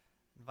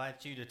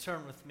invite you to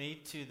turn with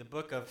me to the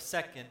book of 2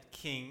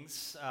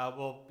 Kings.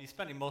 We'll be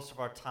spending most of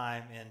our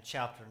time in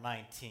chapter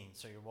 19,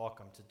 so you're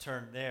welcome to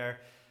turn there.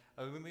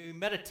 We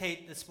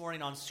meditate this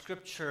morning on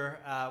Scripture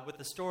with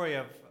the story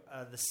of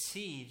the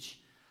siege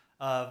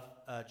of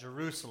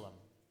Jerusalem.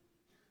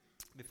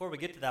 Before we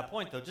get to that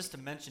point, though, just to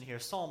mention here,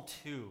 Psalm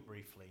 2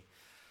 briefly.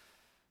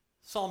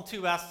 Psalm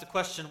 2 asks the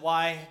question,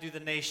 why do the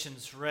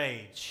nations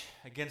rage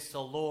against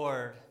the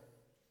Lord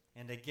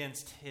and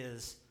against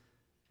his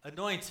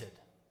anointed?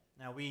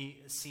 Now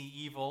we see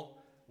evil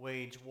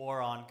wage war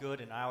on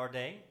good in our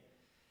day,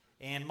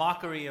 and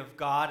mockery of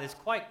God is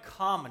quite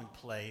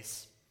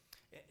commonplace.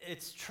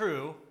 It's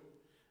true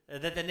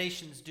that the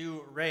nations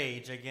do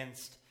rage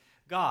against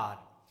God.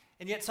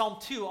 And yet Psalm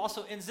 2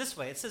 also ends this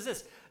way. It says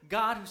this,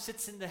 God who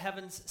sits in the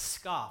heavens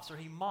scoffs, or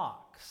he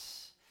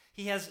mocks.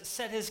 He has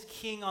set his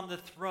king on the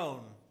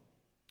throne,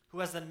 who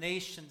has the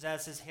nations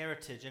as his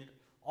heritage, and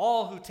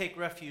all who take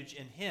refuge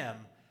in him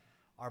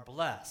are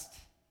blessed.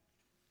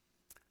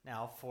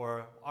 Now,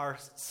 for our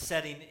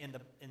setting in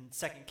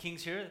 2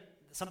 Kings here,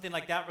 something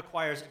like that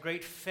requires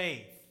great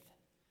faith.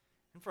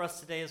 And for us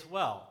today as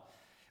well.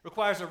 It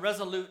requires a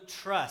resolute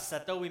trust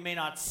that though we may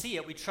not see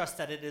it, we trust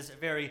that it is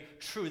very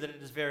true, that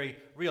it is very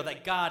real,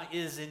 that God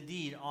is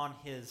indeed on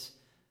his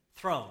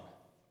throne.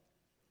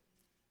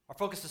 Our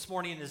focus this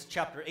morning is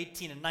chapter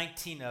 18 and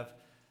 19 of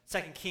 2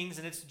 Kings,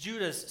 and it's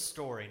Judah's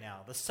story now,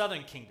 the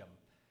southern kingdom.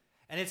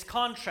 And it's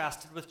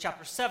contrasted with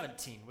chapter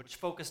 17, which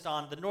focused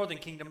on the northern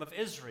kingdom of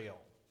Israel,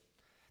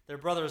 their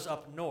brothers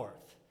up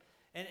north.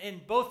 And in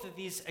both of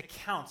these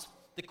accounts,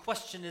 the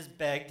question is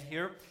begged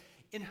here,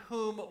 in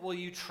whom will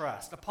you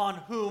trust? Upon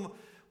whom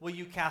will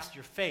you cast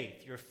your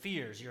faith, your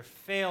fears, your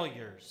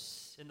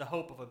failures, in the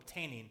hope of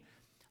obtaining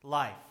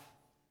life?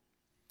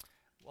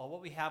 Well,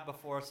 what we have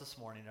before us this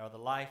morning are the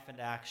life and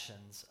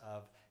actions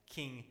of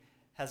King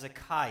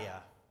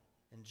Hezekiah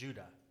in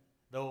Judah.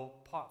 Though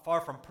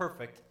far from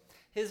perfect,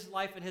 his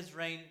life and his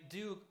reign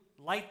do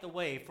light the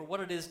way for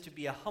what it is to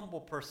be a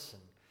humble person,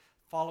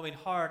 following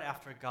hard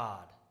after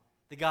God,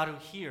 the God who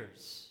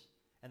hears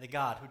and the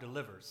God who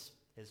delivers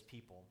his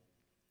people.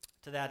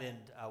 To that end,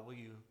 will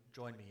you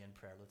join me in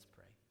prayer? Let's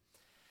pray.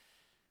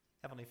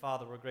 Heavenly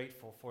Father, we're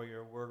grateful for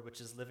your word,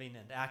 which is living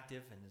and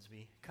active, and as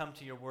we come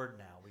to your word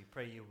now, we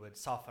pray you would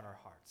soften our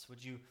hearts.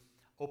 Would you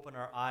open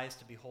our eyes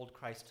to behold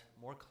Christ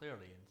more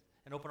clearly,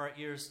 and open our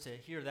ears to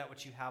hear that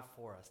which you have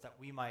for us, that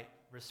we might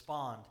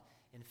respond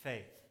in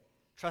faith,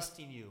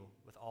 trusting you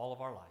with all of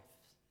our life.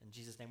 In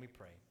Jesus' name we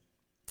pray.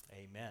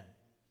 Amen.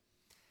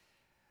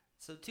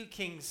 So 2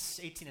 Kings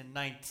 18 and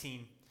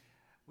 19,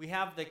 we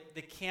have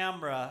the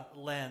camera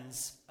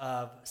lens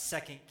of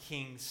 2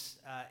 Kings.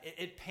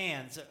 It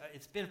pans.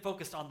 It's been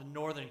focused on the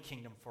northern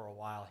kingdom for a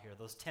while here,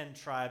 those 10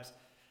 tribes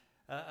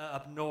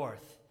up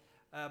north.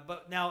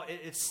 But now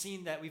we've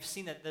seen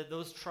that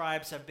those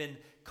tribes have been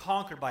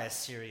conquered by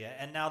Assyria,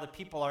 and now the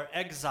people are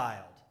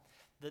exiled.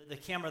 The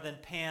camera then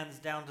pans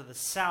down to the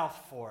south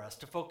for us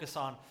to focus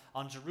on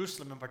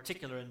Jerusalem in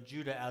particular and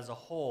Judah as a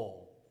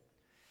whole.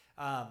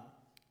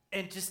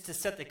 And just to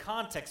set the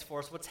context for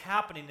us, what's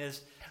happening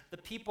is the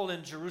people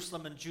in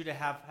Jerusalem and Judah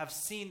have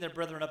seen their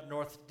brethren up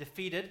north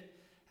defeated,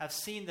 have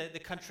seen the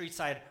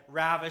countryside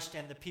ravished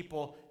and the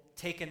people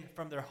taken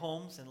from their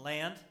homes and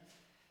land.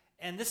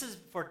 And this is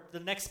for the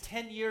next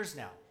 10 years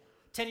now.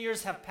 10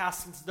 years have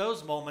passed since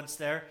those moments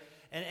there,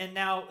 and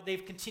now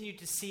they've continued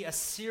to see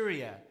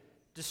Assyria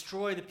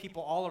destroy the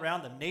people all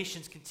around them.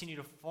 Nations continue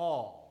to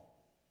fall.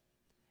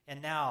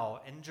 And now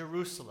in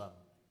Jerusalem,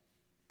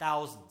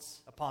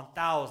 thousands upon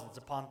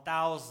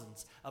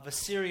thousands of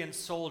Assyrian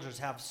soldiers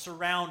have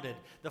surrounded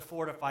the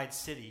fortified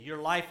city. Your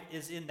life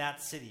is in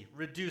that city,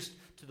 reduced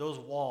to those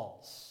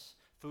walls.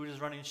 Food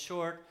is running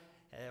short,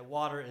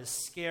 water is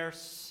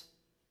scarce.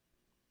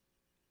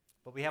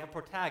 But we have a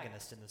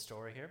protagonist in the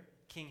story here,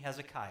 King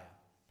Hezekiah.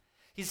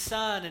 He's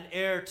son and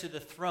heir to the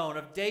throne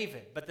of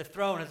David, but the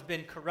throne has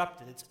been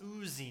corrupted. It's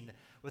oozing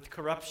with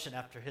corruption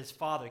after his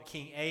father,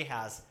 King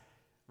Ahaz,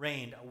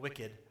 reigned a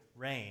wicked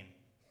reign.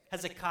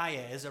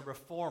 Hezekiah is a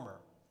reformer,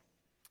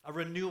 a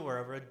renewer,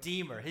 a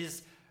redeemer.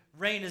 His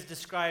reign is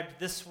described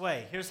this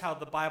way. Here's how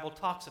the Bible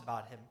talks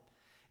about him.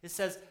 It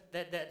says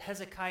that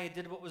Hezekiah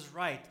did what was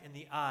right in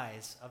the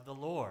eyes of the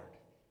Lord.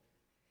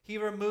 He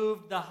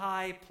removed the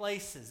high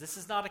places. This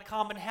is not a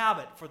common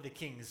habit for the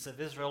kings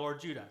of Israel or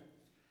Judah.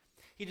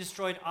 He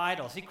destroyed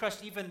idols. He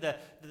crushed even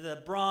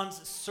the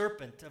bronze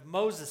serpent of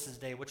Moses'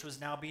 day, which was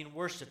now being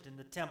worshipped in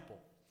the temple.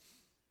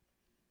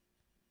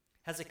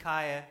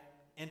 Hezekiah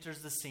enters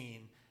the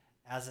scene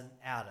as an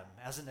Adam,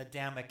 as an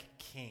Adamic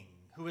king,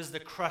 who is the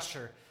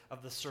crusher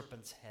of the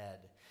serpent's head.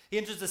 He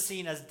enters the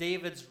scene as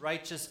David's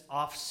righteous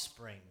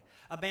offspring,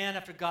 a man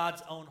after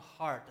God's own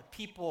heart, a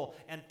people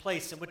and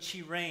place in which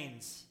he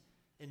reigns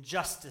in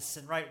justice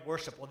and right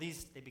worship. Well,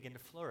 they begin to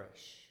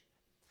flourish.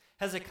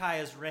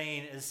 Hezekiah's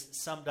reign is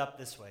summed up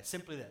this way,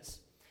 simply this.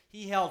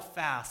 He held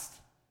fast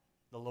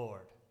the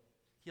Lord.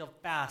 He held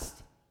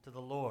fast to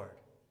the Lord.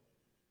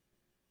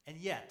 And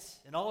yet,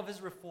 in all of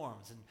his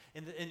reforms,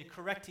 and in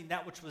correcting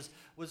that which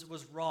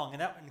was wrong,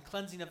 and that in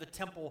cleansing of the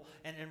temple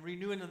and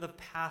renewing of the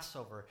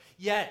Passover,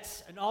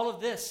 yet, in all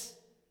of this,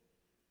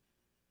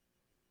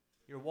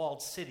 your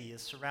walled city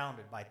is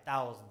surrounded by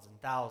thousands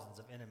and thousands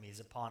of enemies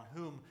upon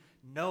whom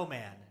no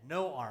man,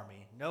 no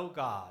army, no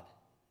God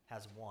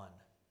has won.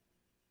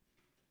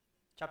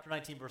 Chapter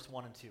 19, verse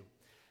 1 and 2.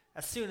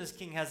 As soon as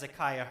King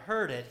Hezekiah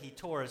heard it, he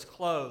tore his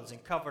clothes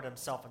and covered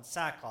himself in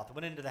sackcloth and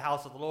went into the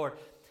house of the Lord.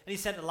 And he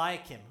sent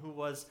Eliakim, who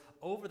was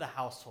over the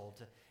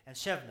household, and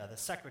Shebna, the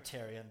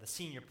secretary, and the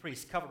senior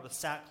priest, covered with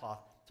sackcloth,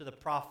 to the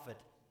prophet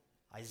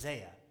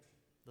Isaiah,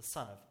 the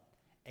son of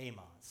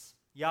Amoz.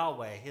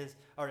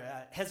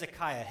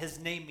 Hezekiah, his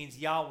name means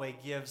Yahweh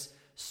gives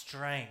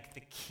strength.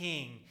 The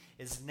king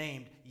is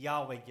named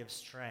Yahweh gives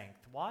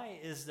strength. Why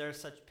is there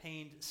such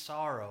pained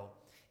sorrow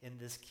in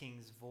this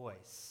king's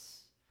voice?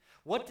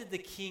 What did the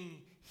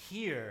king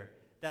hear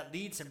that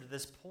leads him to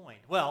this point?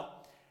 Well,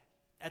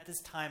 at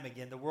this time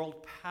again, the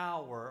world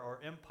power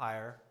or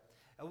empire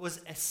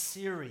was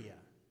Assyria.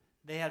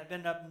 They had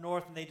been up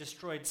north and they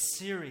destroyed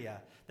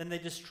Syria. Then they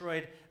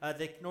destroyed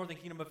the northern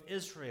kingdom of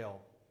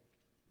Israel.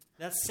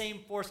 That same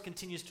force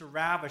continues to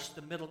ravish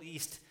the Middle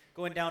East,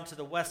 going down to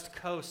the west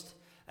coast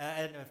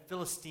and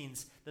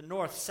Philistines. The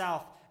north,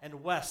 south,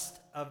 and west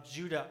of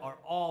Judah are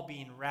all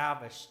being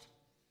ravished.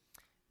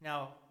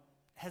 Now,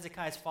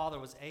 Hezekiah's father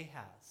was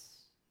Ahaz,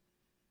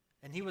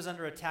 and he was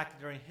under attack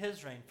during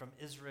his reign from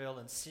Israel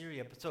and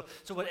Syria. But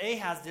so what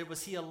Ahaz did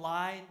was he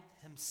allied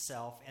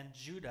himself and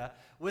Judah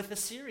with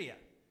Assyria.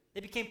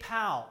 They became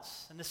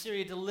pals, and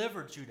Assyria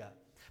delivered Judah.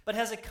 But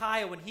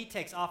Hezekiah, when he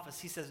takes office,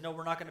 he says, no,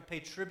 we're not going to pay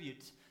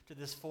tribute to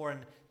this foreign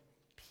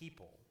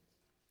people.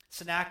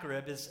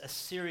 Sennacherib is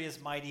Assyria's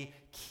mighty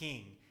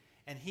king,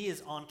 and he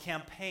is on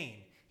campaign.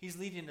 He's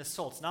leading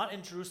assaults, not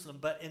in Jerusalem,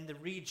 but in the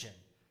region,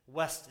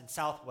 west and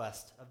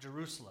southwest of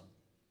Jerusalem.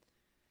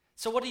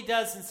 So what he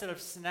does, instead of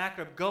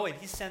Sennacherib going,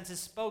 he sends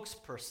his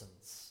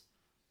spokespersons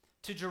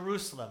to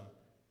Jerusalem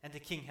and to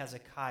King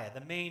Hezekiah.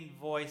 The main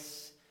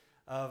voice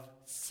of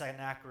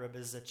Sennacherib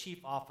is a chief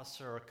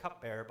officer or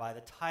cupbearer by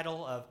the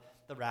title of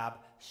the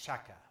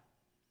Rabshakeh.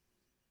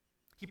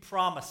 He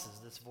promises,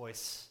 this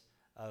voice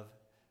of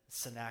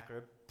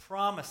Sennacherib,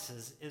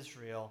 promises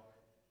Israel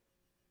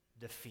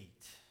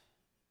defeat.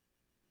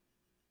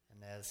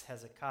 And as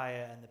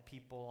Hezekiah and the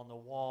people on the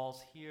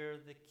walls hear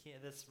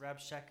this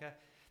Rabshakeh,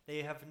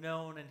 they have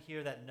known and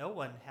hear that no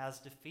one has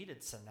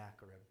defeated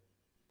Sennacherib.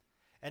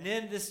 And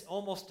in this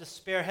almost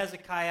despair,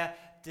 Hezekiah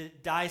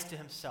dies to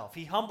himself.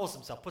 He humbles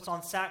himself, puts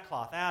on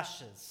sackcloth,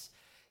 ashes.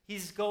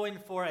 He's going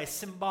for a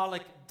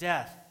symbolic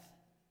death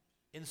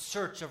in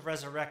search of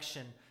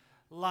resurrection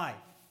life.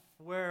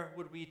 Where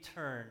would we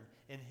turn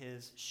in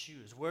his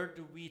shoes? Where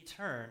do we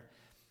turn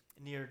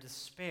near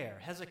despair?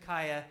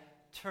 Hezekiah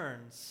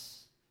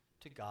turns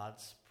to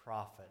God's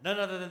prophet, none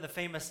other than the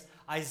famous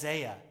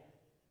Isaiah.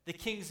 The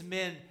king's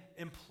men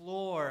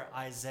implore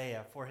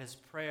Isaiah for his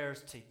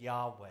prayers to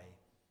Yahweh,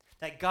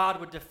 that God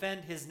would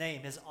defend his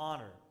name, his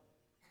honor.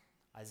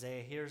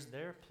 Isaiah hears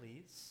their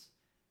pleas,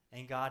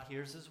 and God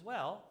hears as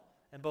well,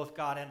 and both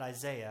God and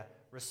Isaiah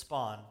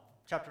respond.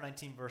 Chapter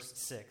 19, verse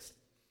 6.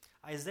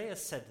 Isaiah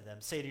said to them,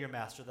 say to your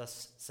master,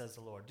 thus says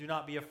the Lord, do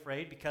not be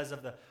afraid because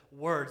of the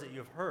words that you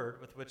have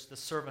heard with which the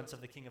servants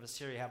of the king of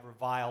Assyria have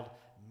reviled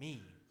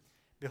me.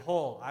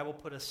 Behold, I will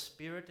put a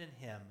spirit in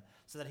him,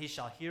 so that he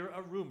shall hear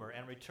a rumor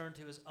and return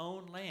to his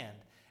own land,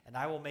 and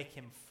I will make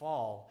him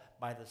fall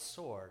by the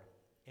sword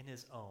in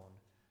his own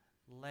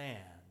land.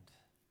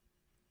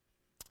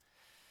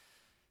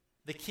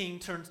 The king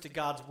turns to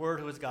God's word,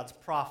 who is God's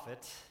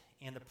prophet,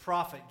 and the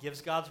prophet gives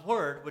God's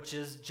word, which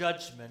is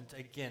judgment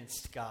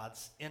against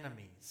God's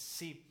enemies.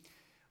 See,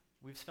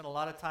 we've spent a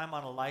lot of time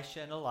on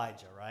Elisha and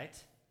Elijah, right?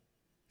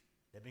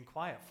 They've been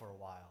quiet for a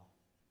while.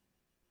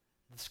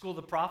 The school of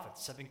the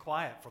prophets have been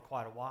quiet for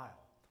quite a while.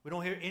 We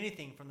don't hear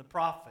anything from the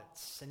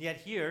prophets. And yet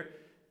here,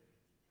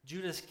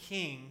 Judah's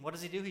king, what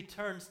does he do? He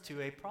turns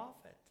to a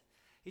prophet.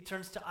 He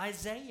turns to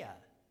Isaiah.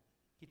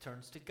 He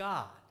turns to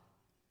God,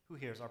 who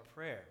hears our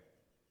prayer.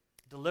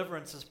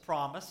 Deliverance is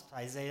promised.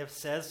 Isaiah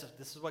says,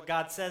 this is what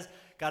God says,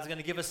 God's going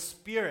to give a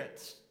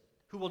spirit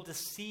who will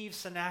deceive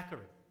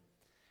Sennacherib.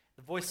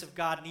 The voice of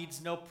God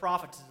needs no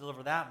prophet to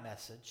deliver that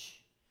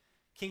message.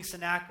 King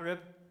Sennacherib,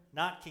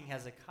 not King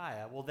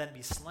Hezekiah, will then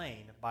be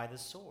slain by the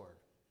sword.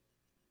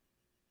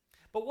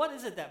 But what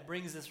is it that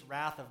brings this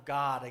wrath of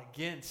God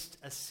against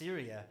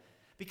Assyria?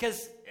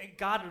 Because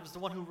God was the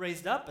one who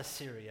raised up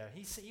Assyria.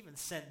 He even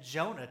sent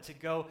Jonah to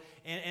go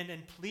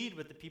and plead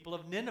with the people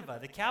of Nineveh,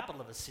 the capital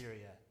of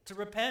Assyria, to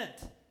repent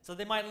so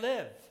they might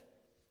live.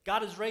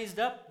 God has raised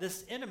up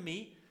this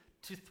enemy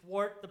to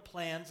thwart the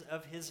plans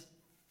of his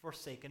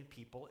forsaken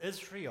people,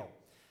 Israel.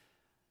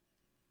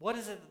 What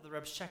is it that the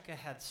Rabshakeh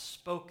had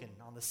spoken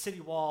on the city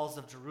walls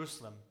of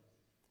Jerusalem?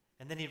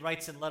 And then he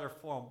writes in letter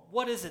form,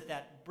 what is it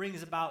that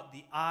brings about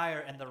the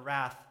ire and the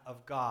wrath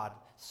of God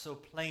so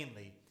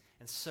plainly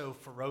and so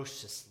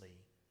ferociously?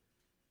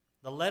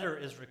 The letter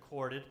is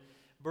recorded.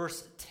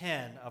 Verse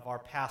 10 of our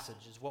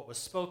passage is what was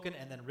spoken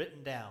and then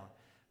written down.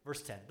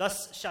 Verse 10,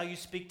 thus shall you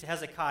speak to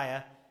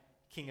Hezekiah,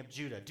 king of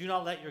Judah. Do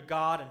not let your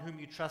God in whom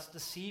you trust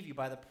deceive you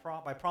by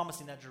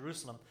promising that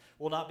Jerusalem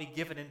will not be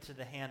given into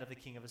the hand of the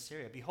king of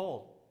Assyria.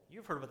 Behold,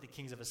 you've heard what the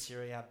kings of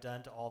Assyria have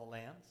done to all the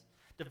lands,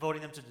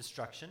 devoting them to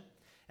destruction.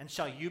 And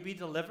shall you be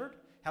delivered?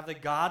 Have the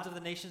gods of the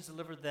nations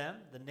delivered them,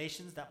 the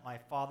nations that my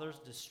fathers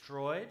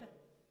destroyed?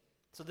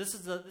 So this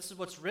is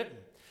what's written.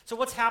 So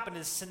what's happened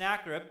is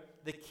Sennacherib,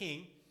 the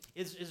king,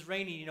 is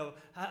reigning,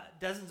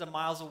 dozens of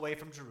miles away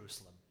from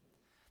Jerusalem.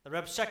 The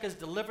Rabshakeh has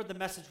delivered the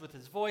message with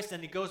his voice,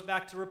 and he goes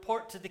back to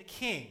report to the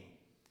king.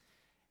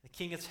 The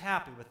king is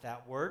happy with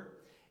that word.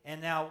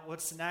 And now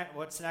what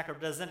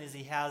Sennacherib does then is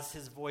he has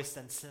his voice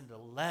then send a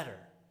letter.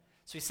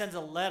 So he sends a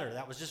letter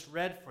that was just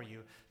read for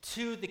you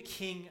to the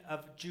king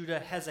of Judah,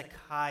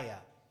 Hezekiah.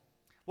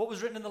 What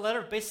was written in the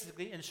letter?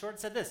 Basically, in short,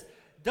 said this: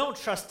 don't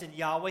trust in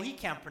Yahweh. He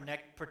can't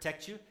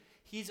protect you.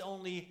 He's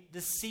only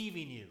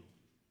deceiving you.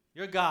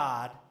 Your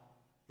God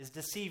is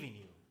deceiving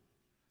you.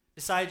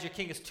 Besides, your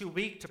king is too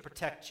weak to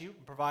protect you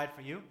and provide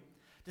for you.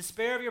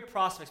 Despair of your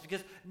prospects,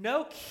 because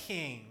no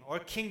king or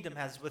kingdom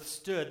has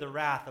withstood the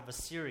wrath of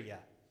Assyria,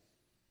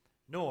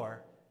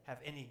 nor have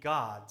any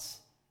gods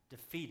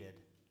defeated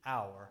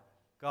our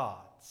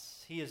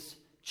gods. He is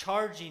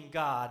charging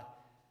God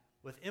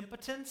with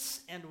impotence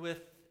and with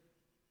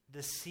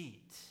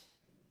deceit.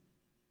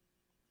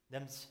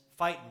 Them's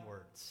fighting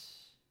words.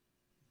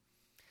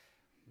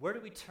 Where do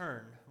we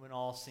turn when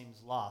all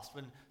seems lost?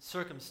 When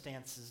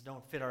circumstances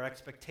don't fit our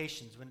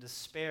expectations? When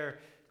despair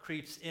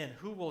creeps in?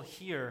 Who will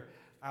hear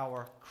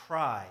our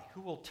cry?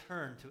 Who will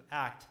turn to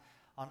act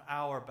on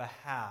our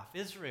behalf?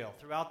 Israel,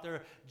 throughout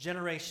their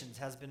generations,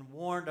 has been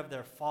warned of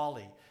their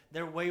folly,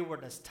 their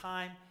waywardness,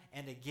 time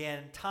and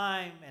again,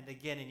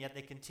 and yet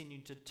they continue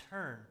to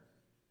turn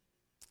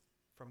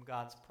from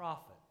God's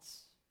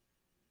prophets.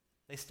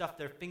 They stuffed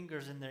their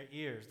fingers in their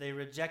ears. They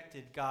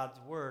rejected God's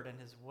word and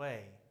his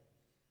way.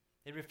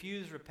 They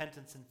refused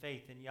repentance and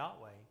faith in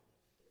Yahweh.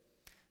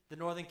 The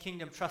northern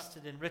kingdom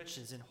trusted in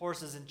riches, in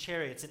horses and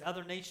chariots, in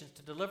other nations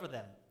to deliver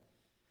them,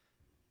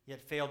 yet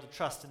failed to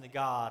trust in the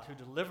God who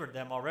delivered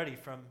them already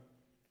from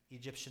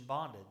Egyptian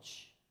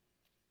bondage.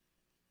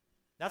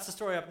 That's the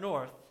story up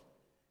north.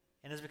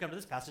 And as we come to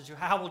this passage,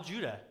 how will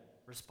Judah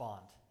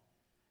respond?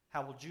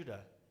 How will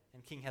Judah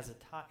and King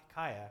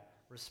Hezekiah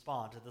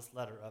respond to this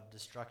letter of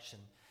destruction?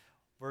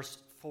 Verse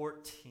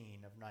 14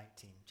 of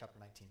chapter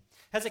 19.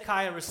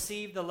 Hezekiah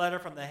received the letter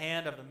from the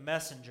hand of the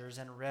messengers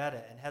and read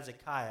it, and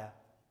Hezekiah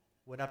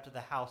went up to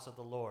the house of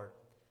the Lord,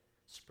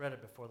 spread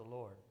it before the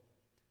Lord.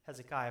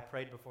 Hezekiah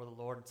prayed before the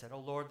Lord and said, O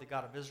Lord, the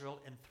God of Israel,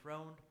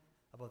 enthroned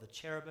above the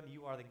cherubim,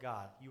 you are the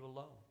God, you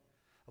alone.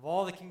 Of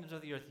all the kingdoms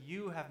of the earth,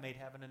 you have made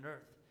heaven and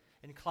earth.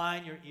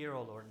 Incline your ear,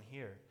 O Lord, and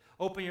hear.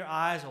 Open your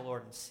eyes, O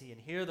Lord, and see,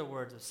 and hear the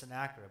words of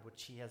Sennacherib,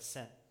 which he has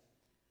sent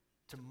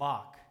to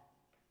mock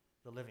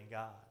the living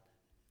God.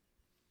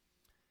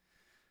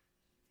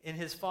 In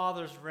his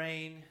father's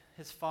reign,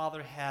 his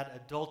father had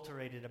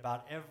adulterated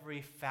about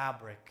every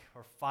fabric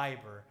or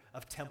fiber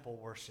of temple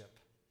worship.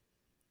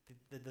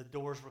 The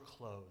doors were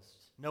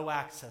closed. No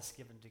access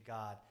given to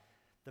God.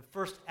 The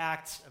first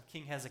acts of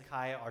King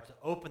Hezekiah are to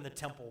open the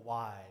temple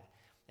wide.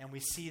 And we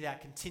see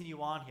that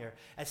continue on here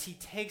as he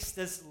takes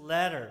this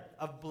letter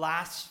of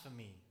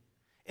blasphemy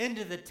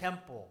into the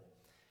temple.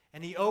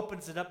 And he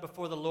opens it up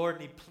before the Lord,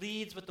 and he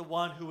pleads with the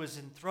one who is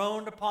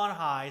enthroned upon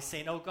high,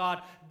 saying, "Oh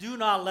God, do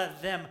not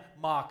let them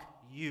mock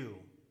you."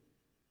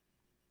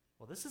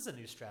 Well, this is a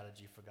new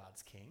strategy for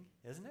God's king,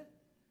 isn't it?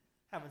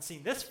 Haven't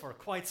seen this for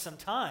quite some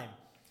time.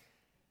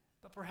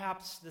 But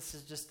perhaps this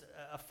is just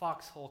a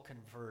foxhole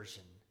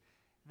conversion.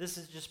 This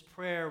is just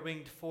prayer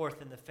winged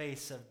forth in the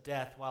face of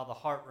death while the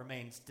heart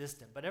remains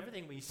distant. But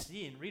everything we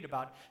see and read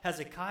about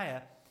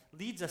Hezekiah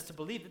leads us to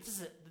believe that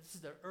this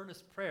is the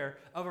earnest prayer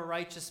of a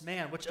righteous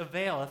man, which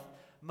availeth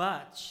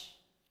much.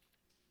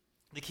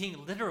 The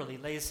king literally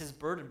lays his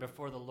burden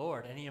before the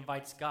Lord, and he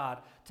invites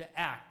God to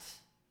act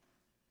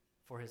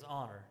for his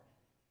honor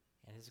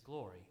and his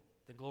glory,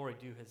 the glory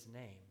due his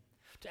name,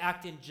 to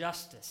act in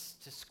justice,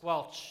 to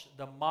squelch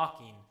the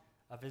mocking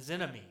of his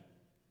enemy.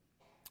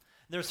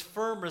 There's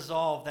firm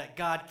resolve that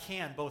God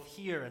can both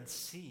hear and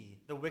see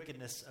the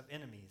wickedness of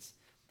enemies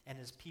and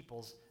his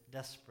people's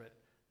desperate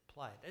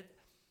plight.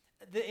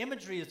 The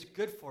imagery is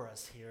good for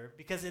us here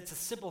because it's a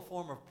simple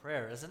form of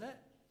prayer, isn't it?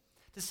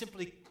 To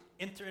simply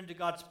enter into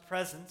God's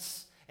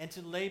presence and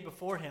to lay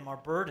before him our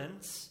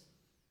burdens,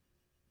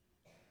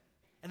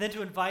 and then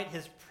to invite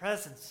his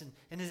presence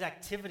and his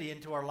activity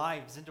into our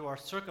lives, into our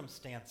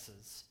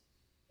circumstances.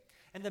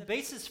 And the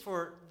basis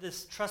for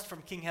this trust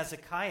from King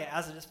Hezekiah,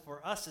 as it is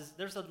for us, is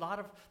there's a lot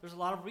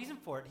of reason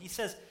for it. He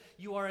says,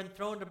 "You are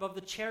enthroned above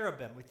the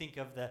cherubim." We think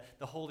of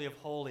the Holy of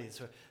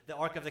Holies, or the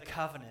Ark of the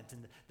Covenant,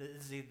 and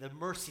the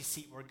mercy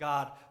seat where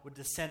God would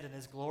descend in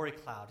his glory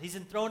cloud. He's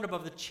enthroned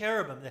above the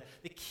cherubim,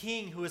 the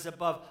king who is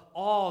above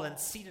all and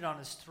seated on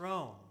his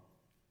throne.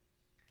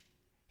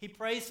 He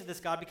prays to this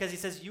God because he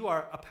says, "You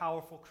are a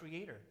powerful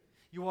creator.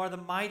 You are the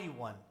mighty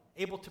one,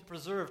 able to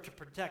preserve, to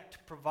protect, to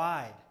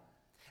provide.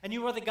 And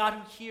you are the God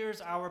who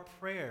hears our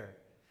prayer,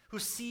 who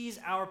sees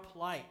our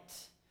plight,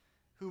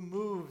 who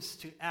moves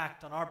to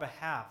act on our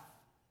behalf.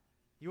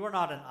 You are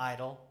not an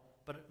idol,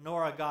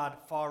 nor a God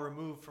far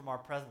removed from our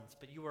presence,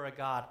 but you are a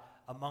God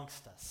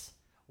amongst us,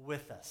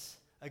 with us,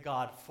 a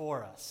God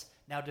for us.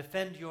 Now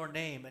defend your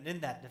name, and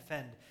in that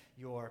defend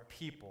your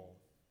people.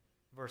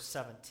 Verse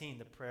 17,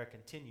 the prayer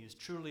continues.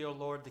 Truly, O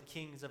Lord, the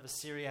kings of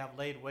Assyria have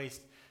laid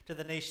waste to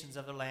the nations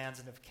of their lands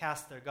and have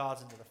cast their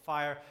gods into the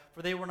fire,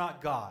 for they were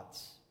not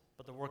gods,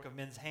 but the work of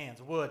men's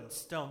hands, wood and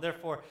stone.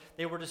 Therefore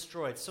they were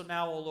destroyed. So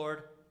now, O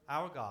Lord,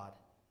 our God,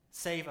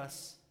 save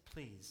us,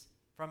 please,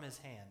 from his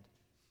hand,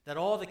 that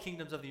all the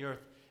kingdoms of the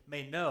earth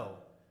may know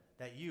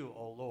that you,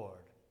 O Lord,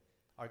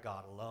 are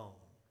God alone.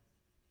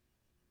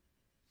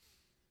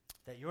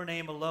 That your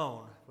name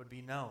alone would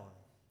be known.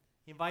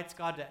 He invites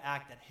God to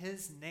act, that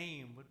his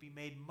name would be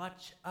made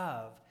much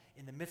of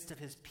in the midst of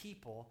his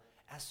people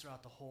as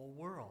throughout the whole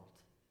world.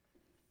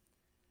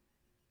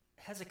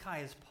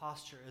 Hezekiah's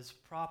posture is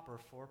proper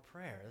for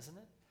prayer, isn't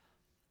it?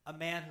 A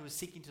man who is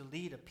seeking to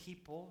lead a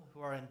people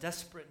who are in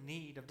desperate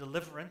need of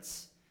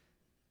deliverance,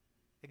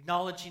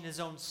 acknowledging his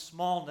own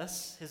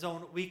smallness, his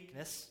own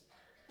weakness,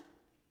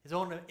 his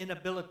own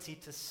inability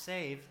to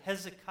save.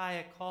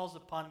 Hezekiah calls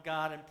upon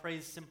God and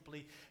prays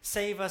simply,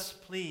 save us,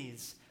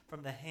 please,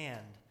 from the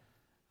hand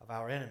of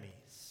our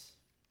enemies.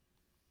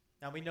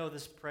 Now we know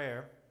this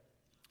prayer,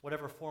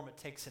 whatever form it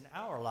takes in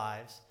our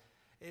lives,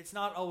 it's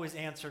not always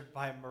answered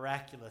by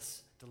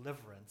miraculous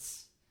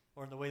deliverance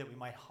or in the way that we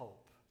might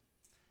hope.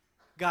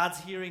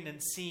 God's hearing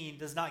and seeing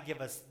does not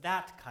give us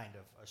that kind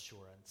of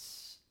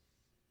assurance.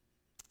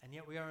 And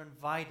yet we are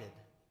invited,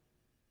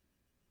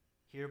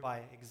 here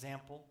by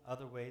example,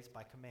 other ways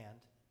by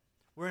command.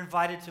 We're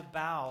invited to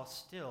bow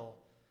still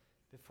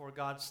before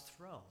God's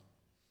throne,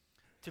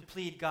 to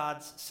plead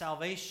God's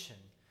salvation,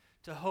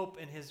 to hope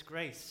in his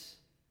grace,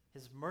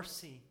 his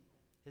mercy,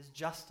 his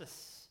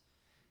justice.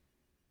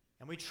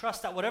 And we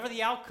trust that whatever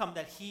the outcome,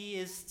 that he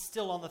is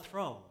still on the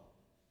throne,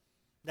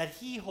 that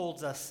he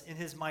holds us in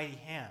his mighty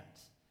hand,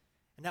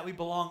 and that we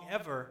belong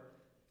ever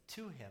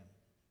to him.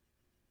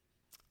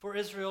 For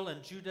Israel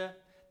and Judah,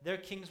 their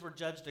kings were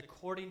judged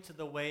according to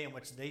the way in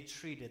which they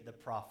treated the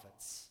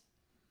prophets.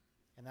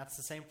 And that's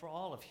the same for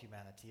all of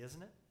humanity,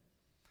 isn't it?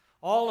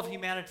 All of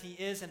humanity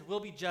is and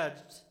will be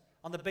judged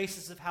on the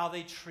basis of how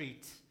they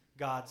treat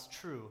God's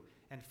true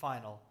and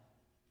final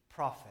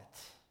prophet.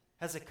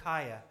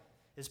 Hezekiah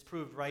is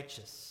proved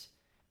righteous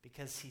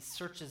because he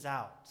searches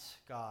out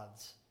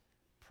God's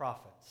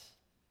prophet.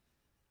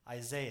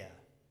 Isaiah,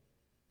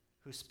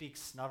 who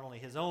speaks not only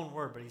his own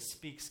word, but he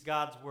speaks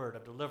God's word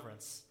of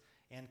deliverance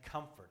and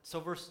comfort. So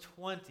verse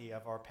 20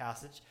 of our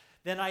passage,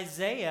 then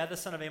Isaiah, the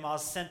son of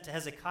Amoz, sent to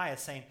Hezekiah,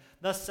 saying,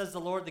 thus says the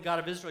Lord, the God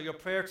of Israel, your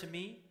prayer to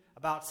me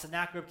about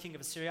Sennacherib, king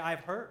of Assyria, I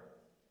have heard.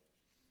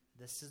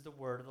 This is the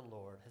word of the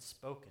Lord has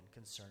spoken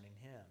concerning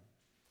him.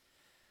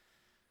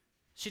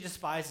 She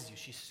despises you,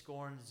 she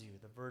scorns you,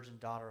 the virgin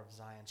daughter of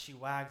Zion. She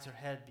wags her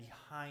head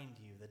behind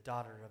you, the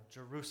daughter of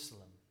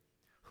Jerusalem.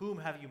 Whom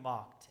have you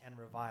mocked and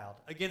reviled?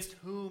 Against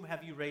whom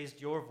have you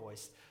raised your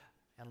voice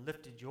and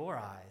lifted your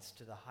eyes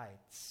to the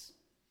heights?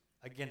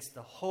 Against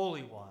the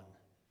Holy One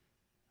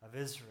of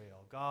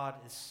Israel. God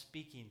is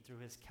speaking through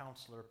his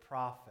counselor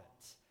prophet.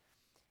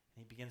 And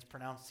he begins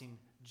pronouncing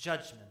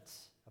judgment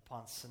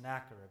upon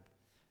Sennacherib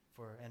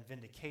and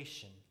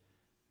vindication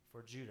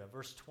for Judah.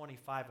 Verse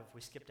 25, if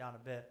we skip down a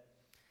bit,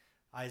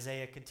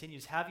 Isaiah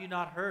continues, have you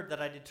not heard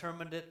that I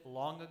determined it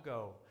long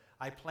ago?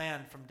 I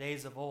planned from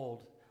days of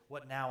old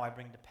what now I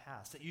bring to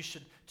pass, that you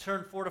should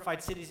turn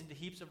fortified cities into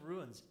heaps of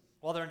ruins,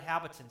 while their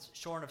inhabitants,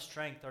 shorn of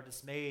strength, are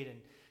dismayed and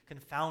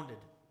confounded,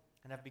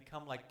 and have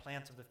become like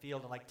plants of the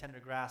field and like tender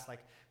grass,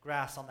 like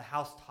grass on the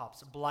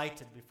housetops,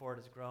 blighted before it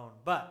is grown.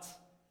 But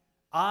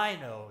I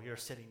know you're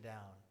sitting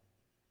down,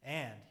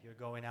 and you're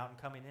going out and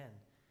coming in,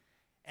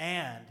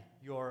 and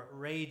you're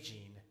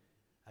raging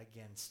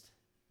against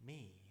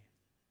me.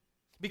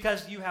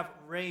 Because you have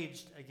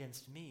raged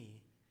against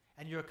me,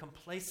 and your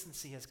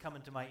complacency has come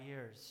into my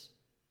ears.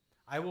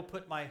 I will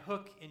put my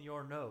hook in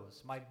your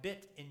nose, my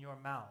bit in your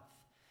mouth,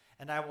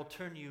 and I will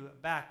turn you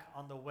back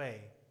on the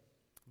way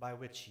by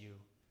which you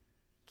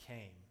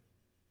came.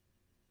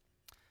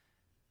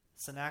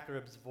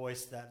 Sennacherib's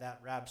voice,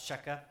 that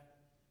Rabshakeh,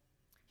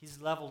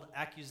 he's leveled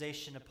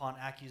accusation upon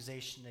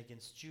accusation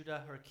against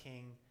Judah, her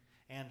king,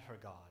 and her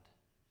God,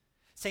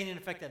 saying in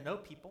effect that no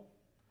people,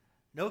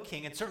 no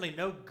king, and certainly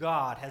no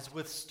God has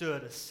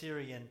withstood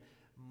Assyrian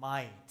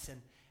might.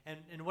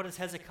 And what does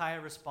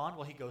Hezekiah respond?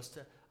 Well, he goes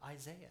to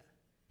Isaiah.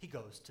 He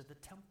goes to the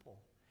temple.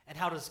 And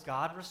how does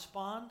God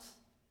respond?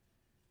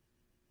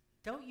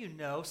 Don't you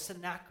know,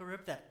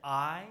 Sennacherib, that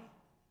I,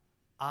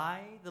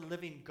 the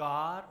living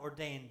God,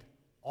 ordained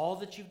all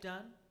that you've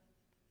done?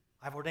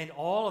 I've ordained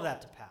all of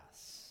that to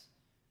pass.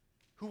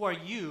 Who are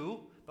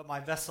you but my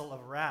vessel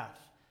of wrath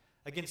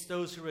against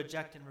those who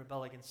reject and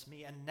rebel against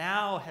me? And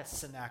now,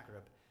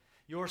 Sennacherib,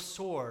 your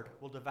sword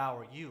will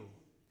devour you,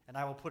 and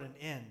I will put an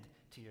end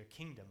to your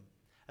kingdom.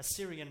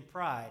 Assyrian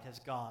pride has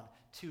gone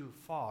too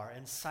far,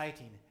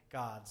 inciting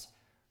God's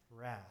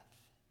wrath.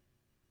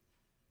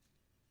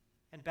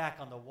 and back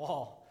on the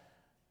wall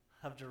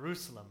of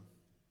Jerusalem,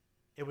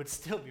 it would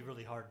still be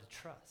really hard to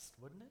trust,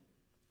 wouldn't it?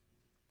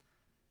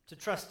 To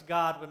trust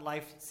God when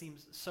life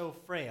seems so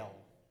frail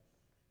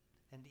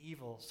and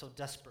evil so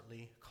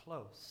desperately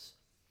close.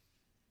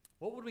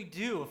 What would we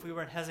do if we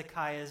were in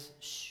Hezekiah's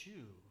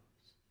shoes?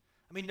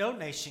 I mean, no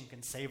nation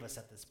can save us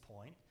at this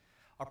point.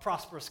 Our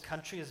prosperous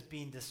country is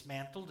being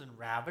dismantled and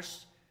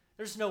ravished.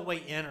 There's no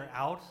way in or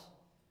out.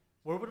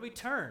 Where would we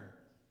turn?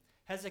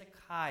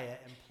 Hezekiah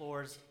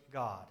implores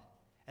God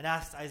and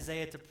asks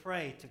Isaiah to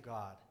pray to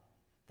God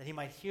that he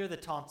might hear the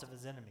taunts of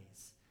his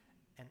enemies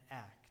and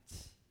act.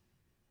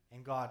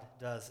 And God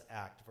does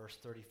act. Verse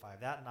 35,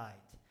 that night,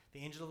 the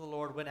angel of the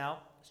Lord went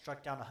out,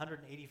 struck down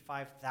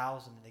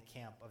 185,000 in the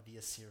camp of the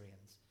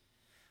Assyrians.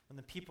 When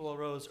the people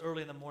arose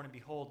early in the morning,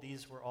 behold,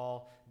 these were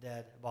all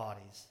dead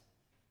bodies.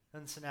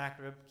 Then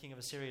Sennacherib, king of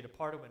Assyria,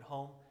 departed, went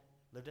home,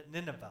 lived at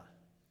Nineveh.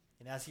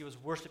 And as he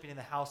was worshiping in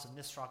the house of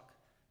Nisroch,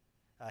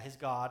 his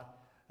god,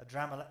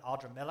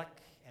 Adramelech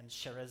and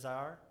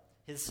Sharezer,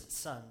 his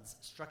sons,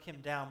 struck him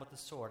down with the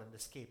sword and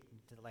escaped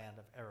into the land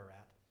of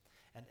Ararat.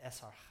 And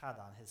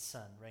Esarhaddon, his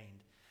son,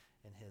 reigned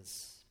in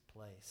his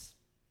place.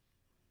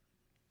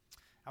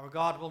 Our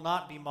God will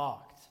not be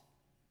mocked.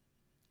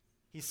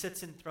 He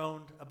sits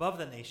enthroned above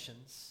the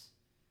nations,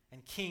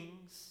 and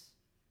kings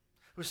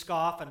who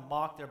scoff and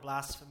mock their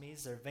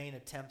blasphemies, their vain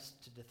attempts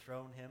to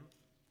dethrone him.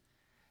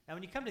 Now,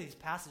 when you come to these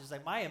passages,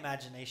 like, my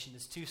imagination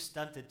is too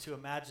stunted to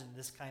imagine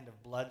this kind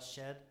of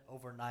bloodshed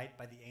overnight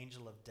by the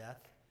angel of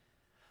death.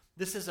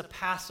 This is a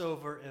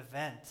Passover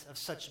event of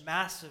such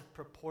massive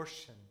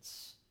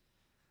proportions.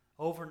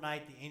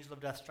 Overnight, the angel of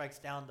death strikes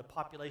down the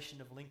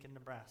population of Lincoln,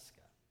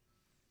 Nebraska.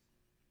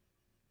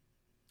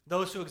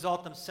 Those who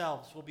exalt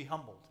themselves will be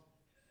humbled.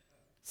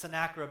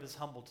 Sennacherib is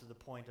humbled to the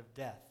point of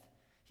death.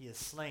 He is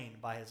slain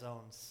by his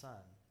own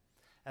son.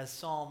 As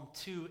Psalm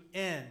 2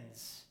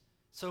 ends,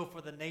 so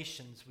for the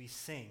nations we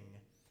sing,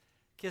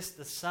 kiss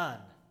the Son,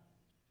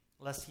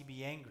 lest he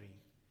be angry,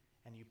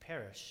 and you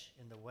perish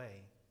in the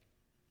way.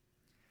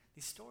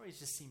 These stories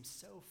just seem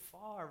so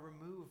far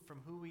removed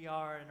from who we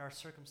are in our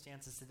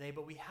circumstances today,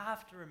 but we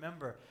have to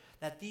remember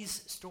that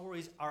these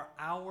stories are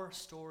our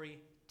story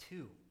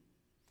too.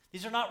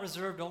 These are not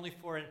reserved only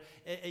for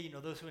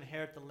those who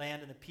inherit the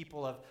land and the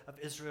people of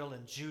Israel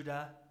and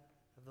Judah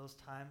of those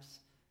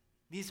times.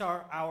 These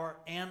are our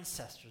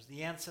ancestors,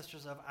 the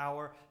ancestors of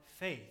our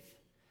faith.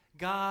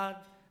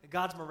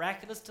 God's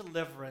miraculous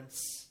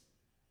deliverance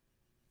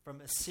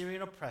from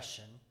Assyrian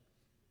oppression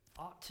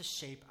ought to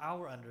shape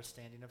our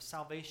understanding of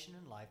salvation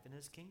and life in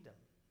his kingdom.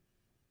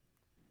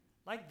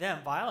 Like them,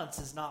 violence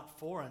is not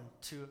foreign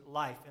to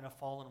life in a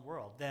fallen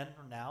world. Then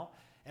or now,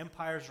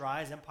 empires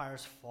rise,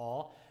 empires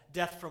fall.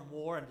 Death from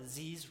war and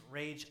disease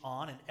rage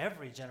on in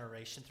every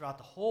generation throughout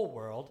the whole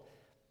world.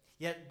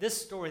 Yet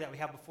this story that we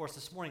have before us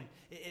this morning,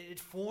 it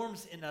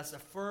forms in us a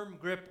firm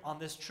grip on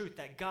this truth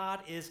that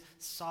God is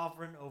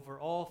sovereign over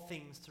all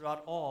things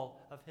throughout all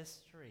of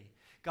history.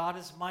 God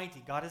is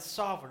mighty. God is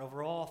sovereign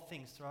over all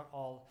things throughout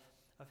all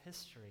of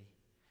history.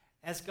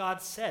 As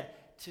God said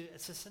to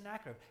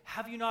Sennacherib,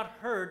 have you not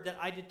heard that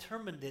I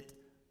determined it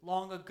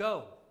long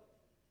ago?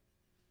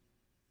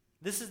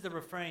 This is the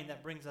refrain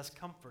that brings us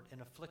comfort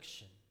in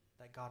affliction,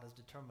 that God has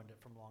determined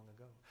it from long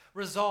ago.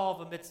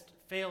 Resolve amidst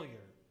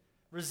failure.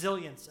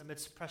 Resilience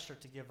amidst pressure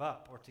to give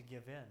up or to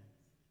give in.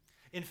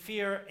 In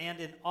fear and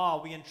in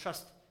awe, we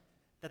entrust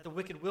that the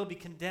wicked will be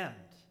condemned,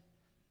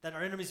 that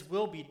our enemies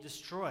will be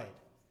destroyed.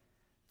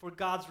 For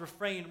God's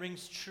refrain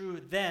rings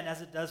true then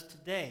as it does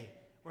today,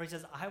 where he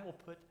says, I will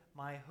put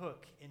my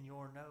hook in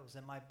your nose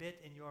and my bit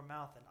in your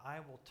mouth, and I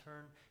will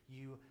turn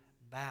you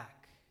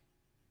back.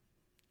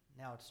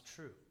 Now it's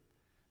true.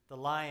 The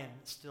lion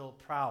still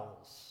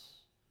prowls,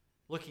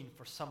 looking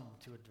for someone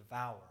to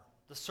devour.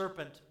 The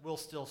serpent will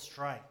still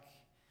strike.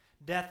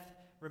 Death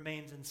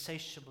remains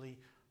insatiably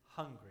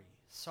hungry.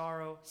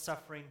 Sorrow,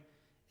 suffering,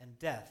 and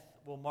death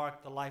will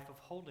mark the life of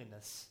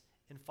holiness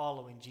in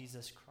following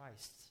Jesus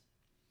Christ.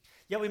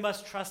 Yet we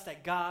must trust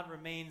that God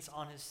remains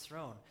on his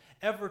throne,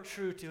 ever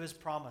true to his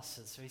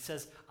promises. So he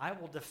says, I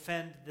will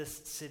defend this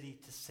city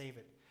to save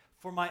it,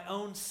 for my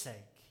own sake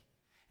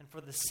and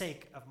for the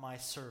sake of my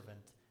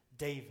servant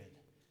David,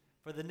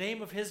 for the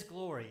name of his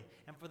glory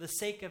and for the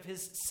sake of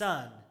his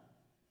son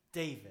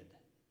David.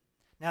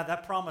 Now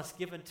that promise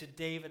given to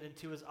David and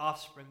to his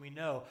offspring, we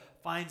know,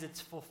 finds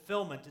its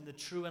fulfillment in the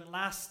true and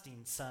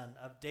lasting son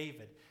of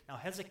David. Now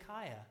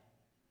Hezekiah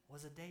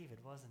was a David,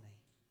 wasn't he?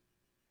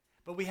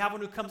 But we have one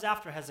who comes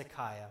after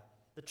Hezekiah,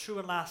 the true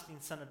and lasting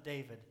son of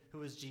David,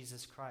 who is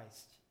Jesus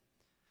Christ,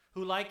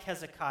 who, like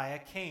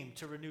Hezekiah, came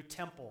to renew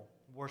temple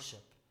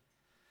worship,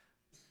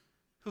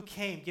 who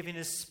came giving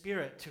his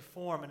spirit to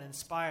form and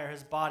inspire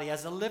his body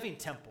as a living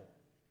temple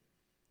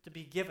to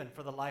be given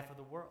for the life of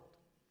the world.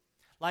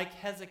 Like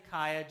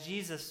Hezekiah,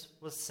 Jesus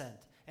was sent,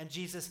 and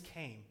Jesus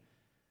came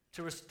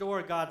to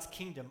restore God's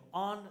kingdom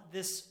on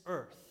this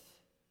earth,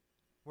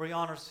 where he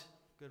honors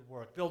good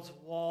work, builds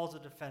walls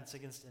of defense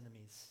against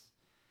enemies.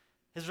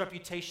 His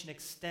reputation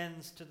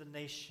extends to the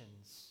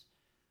nations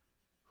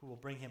who will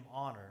bring him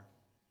honor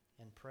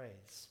and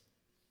praise.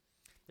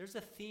 There's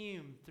a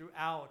theme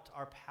throughout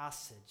our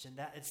passage, and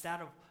it's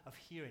that of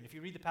hearing. If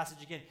you read the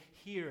passage again,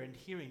 hear and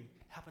hearing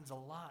happens a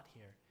lot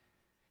here.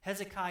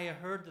 Hezekiah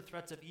heard the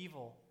threats of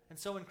evil, and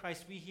so in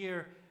Christ we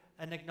hear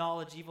and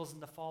acknowledge evils in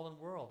the fallen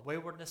world,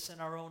 waywardness in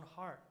our own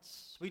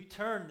hearts. We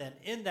turn then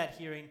in that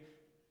hearing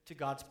to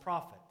God's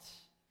prophet,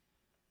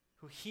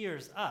 who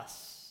hears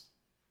us,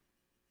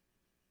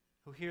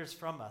 who hears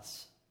from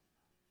us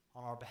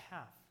on our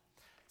behalf.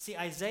 See,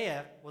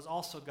 Isaiah was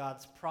also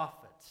God's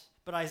prophet,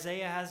 but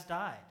Isaiah has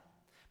died.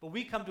 But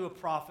we come to a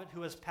prophet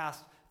who has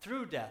passed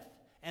through death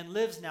and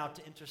lives now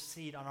to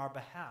intercede on our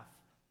behalf.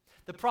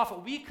 The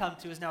prophet we come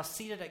to is now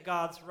seated at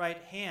God's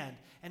right hand,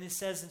 and it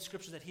says in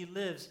Scripture that he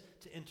lives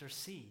to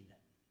intercede.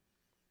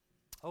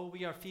 Oh,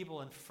 we are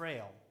feeble and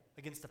frail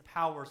against the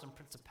powers and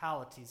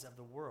principalities of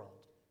the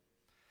world.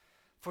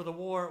 For the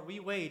war we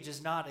wage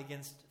is not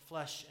against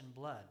flesh and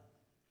blood.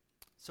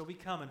 So we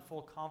come in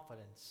full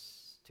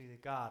confidence to the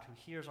God who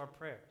hears our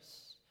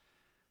prayers,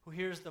 who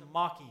hears the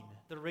mocking,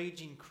 the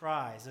raging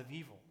cries of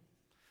evil,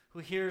 who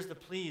hears the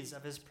pleas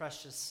of his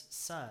precious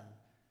Son,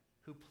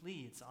 who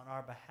pleads on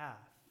our behalf.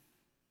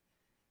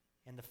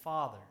 And the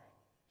Father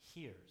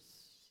hears.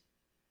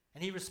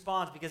 And he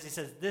responds because he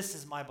says, "This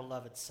is my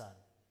beloved Son,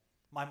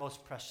 my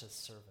most precious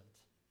servant."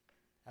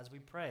 As we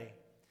pray,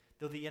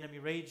 though the enemy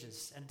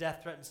rages and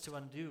death threatens to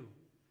undo,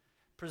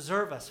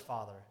 preserve us,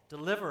 Father,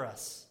 deliver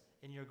us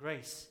in your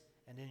grace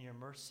and in your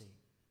mercy.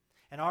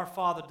 And our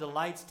Father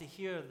delights to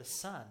hear the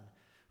Son,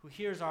 who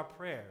hears our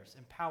prayers,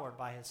 empowered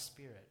by his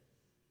Spirit.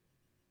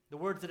 The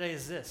word today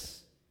is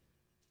this: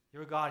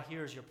 your God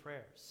hears your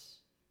prayers.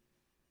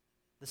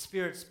 The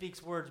Spirit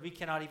speaks words we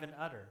cannot even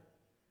utter,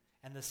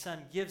 and the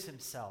Son gives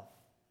himself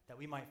that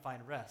we might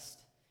find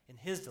rest in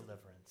his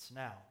deliverance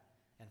now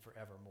and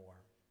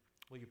forevermore.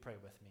 Will you pray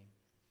with me?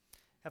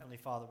 Heavenly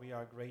Father, we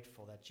are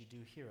grateful that you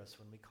do hear us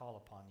when we call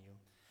upon you.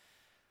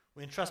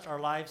 We entrust our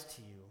lives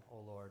to you, O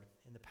Lord,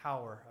 in the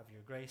power of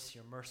your grace,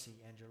 your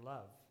mercy, and your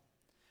love.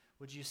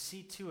 Would you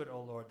see to it, O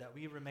Lord, that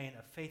we remain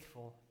a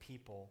faithful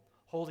people,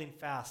 holding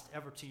fast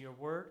ever to your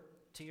word,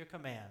 to your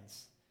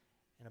commands,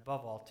 and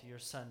above all to your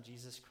Son,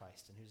 Jesus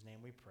Christ, in whose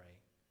name we pray.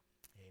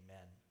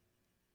 Amen.